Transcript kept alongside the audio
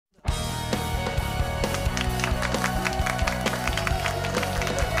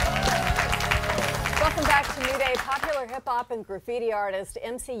Today, popular hip-hop and graffiti artist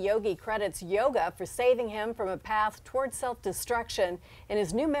MC Yogi credits yoga for saving him from a path towards self-destruction. In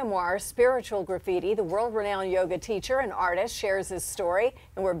his new memoir, Spiritual Graffiti, the world-renowned yoga teacher and artist shares his story,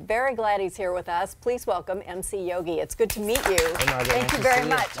 and we're very glad he's here with us. Please welcome MC Yogi. It's good to meet you. Thank you very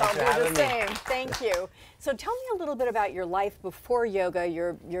much. I'll do the same. Thank you. So tell me a little bit about your life before yoga,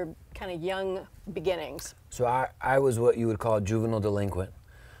 your kind of young beginnings. So I was what you would call a juvenile delinquent.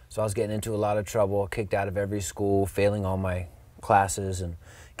 So I was getting into a lot of trouble, kicked out of every school, failing all my classes, and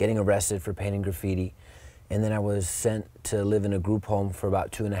getting arrested for painting graffiti. And then I was sent to live in a group home for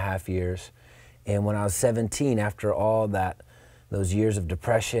about 2.5 years. And when I was 17, after all those years of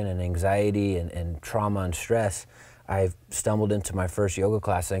depression and anxiety and trauma and stress, I stumbled into my first yoga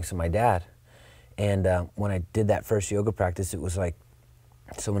class thanks to my dad. And when I did that first yoga practice, it was like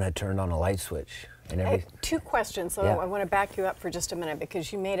someone had turned on a light switch. I have two questions, so I want to back you up for just a minute,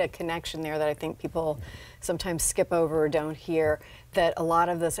 because you made a connection there that I think people sometimes skip over or don't hear, that a lot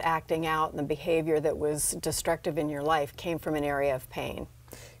of this acting out and the behavior that was destructive in your life came from an area of pain.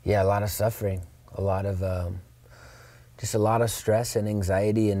 Yeah, a lot of suffering, a lot of just a lot of stress and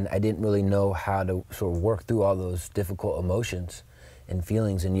anxiety, and I didn't really know how to sort of work through all those difficult emotions and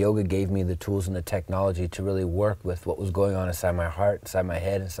feelings, and yoga gave me the tools and the technology to really work with what was going on inside my heart, inside my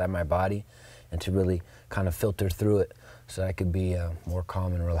head, inside my body, and to really kind of filter through it so I could be more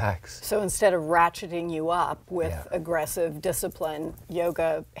calm and relaxed. So instead of ratcheting you up with aggressive discipline,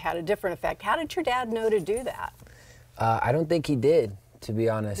 yoga had a different effect. How did your dad know to do that? I don't think he did, to be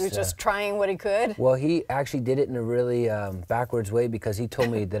honest. He was just trying what he could? Well, he actually did it in a really backwards way, because he told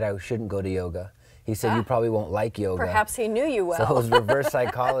me that I shouldn't go to yoga. He said, you probably won't like yoga. Perhaps he knew you well. So it was reverse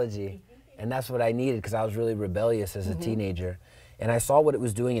psychology. And that's what I needed, because I was really rebellious as a teenager. And I saw what it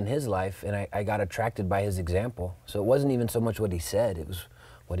was doing in his life, and I got attracted by his example. So it wasn't even so much what he said, it was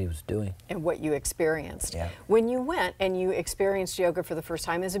what he was doing. And what you experienced. Yeah. When you went and you experienced yoga for the first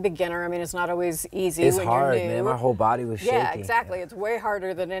time as a beginner, I mean, it's not always easy it's when hard, you're new. Man. My whole body was shaking. Yeah, exactly. It's way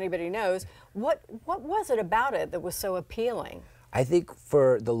harder than anybody knows. What was it about it that was so appealing? I think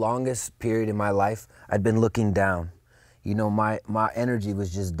for the longest period in my life, I'd been looking down. You know, my energy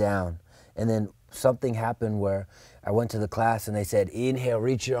was just down. And then something happened where I went to the class and they said, inhale,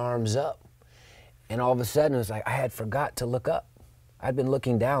 reach your arms up. And all of a sudden it was like I had forgot to look up. I'd been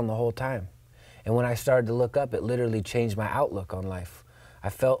looking down the whole time. And when I started to look up, it literally changed my outlook on life. I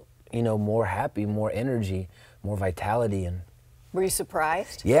felt, you know, more happy, more energy, more vitality. And were you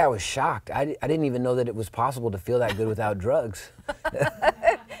surprised? Yeah, I was shocked. I didn't even know that it was possible to feel that good without drugs.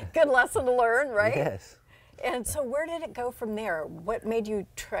 Good lesson to learn, right? Yes. And so where did it go from there? What made you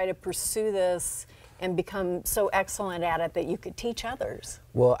try to pursue this and become so excellent at it that you could teach others?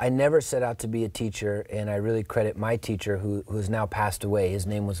 Well, I never set out to be a teacher, and I really credit my teacher who has now passed away. His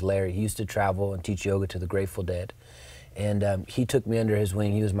name was Larry. He used to travel and teach yoga to the Grateful Dead. And he took me under his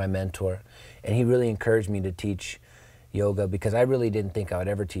wing. He was my mentor. And he really encouraged me to teach yoga, because I really didn't think I would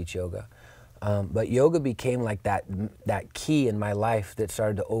ever teach yoga. But yoga became like that key in my life that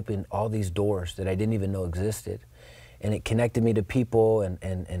started to open all these doors that I didn't even know existed. And it connected me to people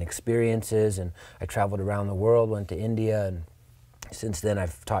and experiences, and I traveled around the world, went to India, and since then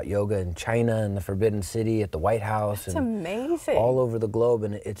I've taught yoga in China, in the Forbidden City, at the White House. That's and amazing. All over the globe,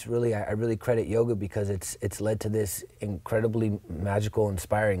 and it's really, I really credit yoga, because it's led to this incredibly magical,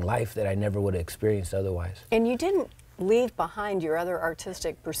 inspiring life that I never would have experienced otherwise. And you didn't leave behind your other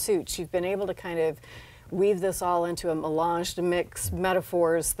artistic pursuits. You've been able to kind of weave this all into a melange to mix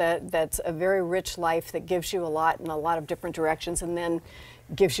metaphors that's a very rich life that gives you a lot in a lot of different directions, and then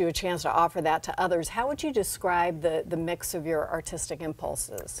gives you a chance to offer that to others. How would you describe the mix of your artistic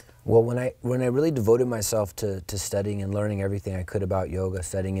impulses? Well, when I really devoted myself to studying and learning everything I could about yoga,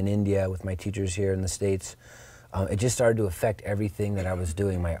 studying in India with my teachers here in the States, it just started to affect everything that I was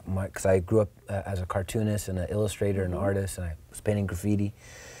doing. Because I grew up as a cartoonist and an illustrator and an artist, and I was painting graffiti.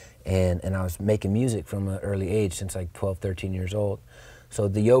 And I was making music from an early age, since like 12, 13 years old. So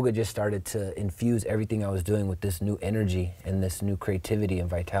the yoga just started to infuse everything I was doing with this new energy and this new creativity and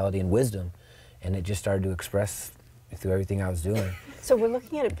vitality and wisdom. And it just started to express through everything I was doing. So we're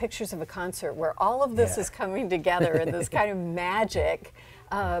looking at pictures of a concert where all of this is coming together in this kind of magic.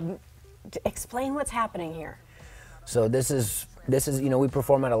 Explain what's happening here. So this is, you know, we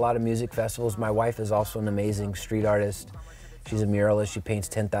perform at a lot of music festivals. My wife is also an amazing street artist. She's a muralist. She paints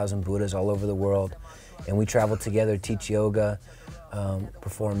 10,000 Buddhas all over the world. And we travel together, teach yoga,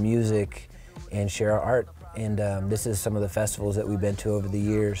 perform music, and share our art. And this is some of the festivals that we've been to over the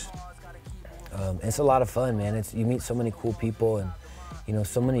years. It's a lot of fun, man. You meet so many cool people, and you know,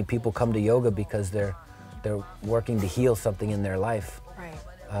 so many people come to yoga because they're working to heal something in their life.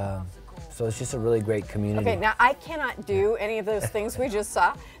 Right. So it's just a really great community. Okay, now I cannot do any of those things we just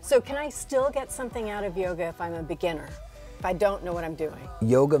saw. So can I still get something out of yoga if I'm a beginner, if I don't know what I'm doing?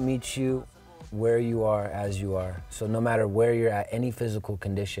 Yoga meets you where you are as you are. So no matter where you're at, any physical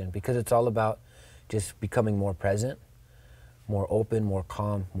condition, because it's all about just becoming more present, more open, more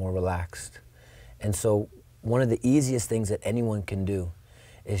calm, more relaxed. And so one of the easiest things that anyone can do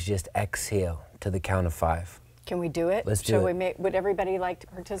is just exhale to the count of 5. Can we do it? Let's do it. Would everybody like to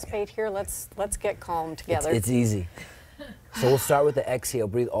participate here? Let's get calm together. It's easy. So we'll start with the exhale.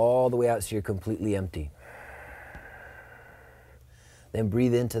 Breathe all the way out so you're completely empty. Then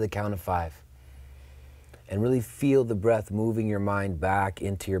breathe into the count of 5. And really feel the breath moving your mind back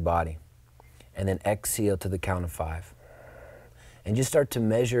into your body. And then exhale to the count of 5. And just start to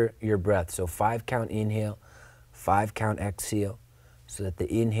measure your breath. So 5 count inhale, 5 count exhale, so that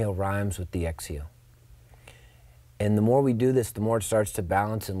the inhale rhymes with the exhale. And the more we do this, the more it starts to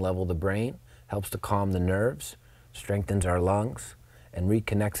balance and level the brain, helps to calm the nerves, strengthens our lungs, and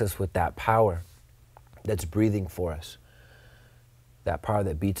reconnects us with that power that's breathing for us. That power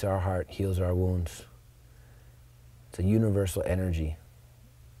that beats our heart, heals our wounds. It's a universal energy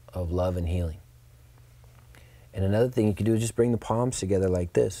of love and healing. And another thing you can do is just bring the palms together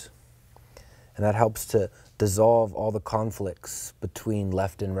like this. And that helps to dissolve all the conflicts between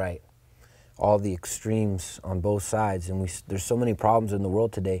left and right, all the extremes on both sides. And there's so many problems in the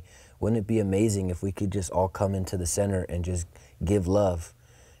world today. Wouldn't it be amazing if we could just all come into the center and just give love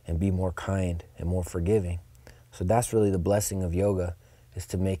and be more kind and more forgiving? So that's really the blessing of yoga, is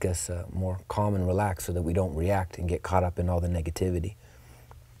to make us more calm and relaxed so that we don't react and get caught up in all the negativity.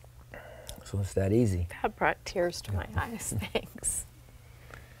 So it's that easy. That brought tears to my eyes. Thanks.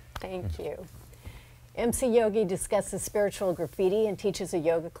 Thank you. MC Yogi discusses spiritual graffiti and teaches a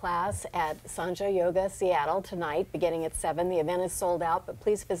yoga class at Sanja Yoga, Seattle tonight, beginning at 7. The event is sold out, but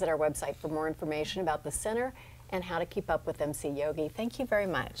please visit our website for more information about the center and how to keep up with MC Yogi. Thank you very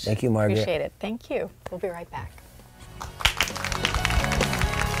much. Thank you, Margaret. Appreciate it. Thank you. We'll be right back.